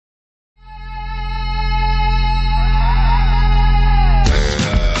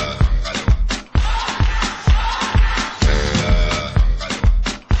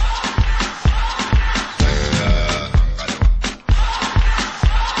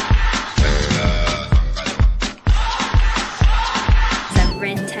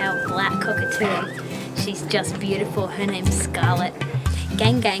She's just beautiful. Her name's Scarlet.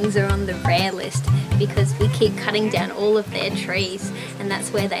 Gangangs are on the rare list because we keep cutting down all of their trees, and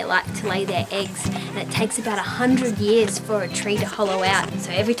that's where they like to lay their eggs. And it takes about 100 years for a tree to hollow out.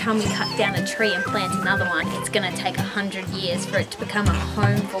 So every time we cut down a tree and plant another one, it's going to take 100 years for it to become a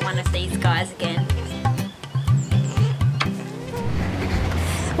home for one of these guys again.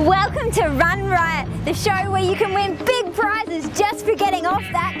 Welcome to Run Riot, the show where you can win big prizes just for getting off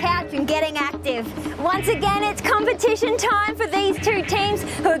that couch and getting active. Once again, it's competition time for these two teams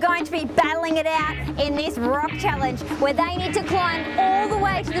who are going to be battling it out in this rock challenge, where they need to climb all the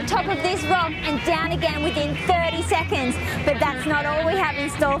way to the top of this rock and down again within 30 seconds. But that's not all we have in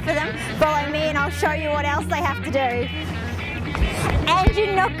store for them. Follow me and I'll show you what else they have to do. And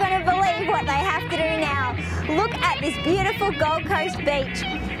you're not going to believe what they have to do now. Look at this beautiful Gold Coast beach.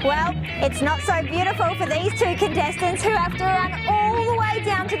 Well, it's not so beautiful for these two contestants who have to run all the way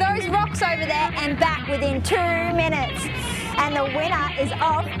down to those rocks over there and back within 2 minutes. And the winner is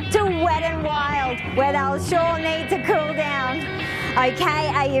off to Wet and Wild, where they'll sure need to cool down. Okay,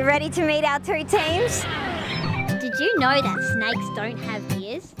 are you ready to meet our two teams? Did you know that snakes don't have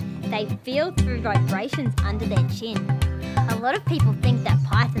ears? They feel through vibrations under their chin. A lot of people think that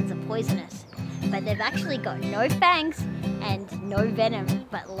pythons are poisonous, but they've actually got no fangs and no venom,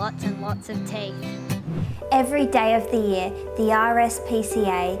 but lots and lots of teeth. Every day of the year, the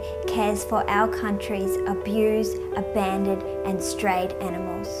RSPCA cares for our country's abused, abandoned and strayed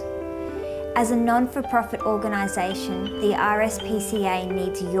animals. As a non-for-profit organisation, the RSPCA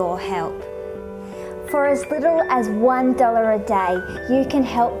needs your help. For as little as $1 a day, you can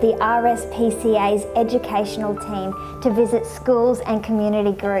help the RSPCA's educational team to visit schools and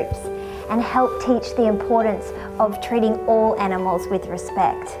community groups and help teach the importance of treating all animals with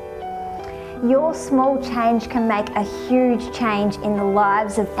respect. Your small change can make a huge change in the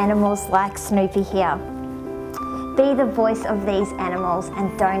lives of animals like Snoopy here. Be the voice of these animals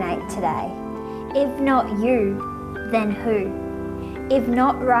and donate today. If not you, then who? If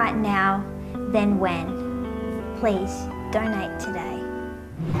not right now, then when? Please donate today.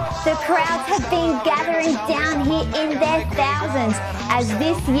 The crowds have been gathering down here in their thousands as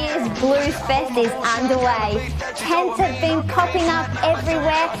this year's Blues Fest is underway. Tents have been popping up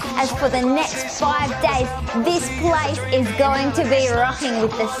everywhere as for the next 5 days this place is going to be rocking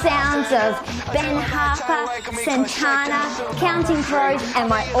with the sounds of Ben Harper, Santana, Counting Crows and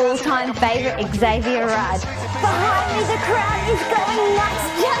my all-time favourite Xavier Rudd. Behind me the crowd is going nuts,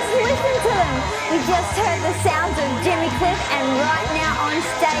 just listen to them. We just heard the sounds of Jimmy Cliff and right now on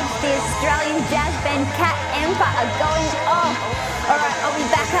stage the Australian jazz band Cat Empire are going off. Alright, I'll be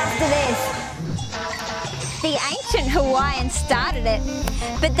back after this. The ancient Hawaiians started it,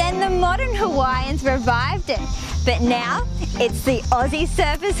 but then the modern Hawaiians revived it. But now, it's the Aussie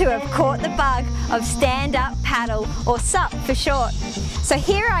surfers who have caught the bug of stand-up paddle, or SUP for short. So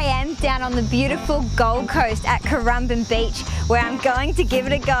here I am down on the beautiful Gold Coast at Currumbin Beach, where I'm going to give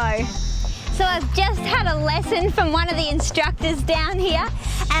it a go. So I've just had a lesson from one of the instructors down here,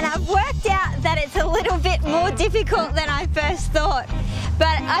 and I've worked out that it's a little bit more difficult than I first thought.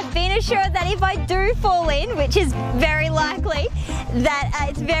 But I've been assured that if I do fall in, which is very likely, that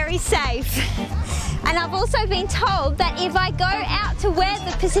it's very safe. And I've also been told that if I go out to where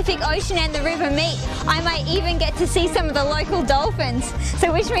the Pacific Ocean and the river meet, I may even get to see some of the local dolphins.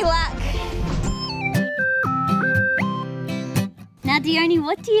 So wish me luck. Now Dione,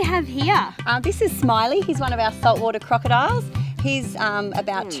 what do you have here? This is Smiley. He's one of our saltwater crocodiles. He's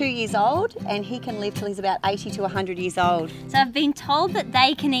about 2 years old and he can live till he's about 80 to 100 years old. So I've been told that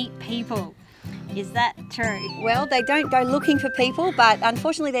they can eat people. Is that true? Well, they don't go looking for people, but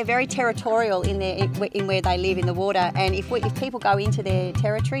unfortunately they're very territorial in where they live in the water, and if people go into their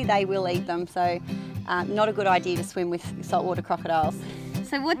territory, they will eat them. So not a good idea to swim with saltwater crocodiles.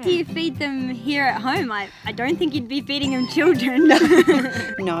 So what do you feed them here at home? I don't think you'd be feeding them children.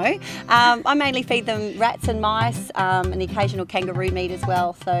 No, I mainly feed them rats and mice and the occasional kangaroo meat as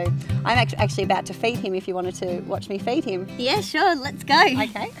well. So I'm actually about to feed him if you wanted to watch me feed him. Yeah, sure, let's go.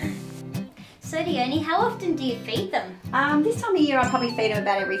 Okay. So Dione, how often do you feed them? This time of year I probably feed him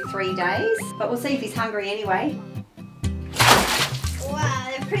about every 3 days, but we'll see if he's hungry anyway. Wow,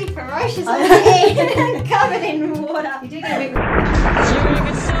 they're pretty ferocious on the end, covered in water. You do get a bit... You're a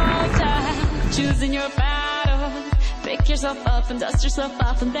good soldier, choosing your battle. Pick yourself up and dust yourself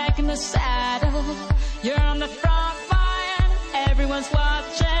off and back in the saddle. You're on the front line, everyone's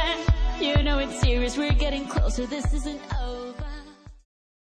watching. You know it's serious, we're getting closer, this isn't over.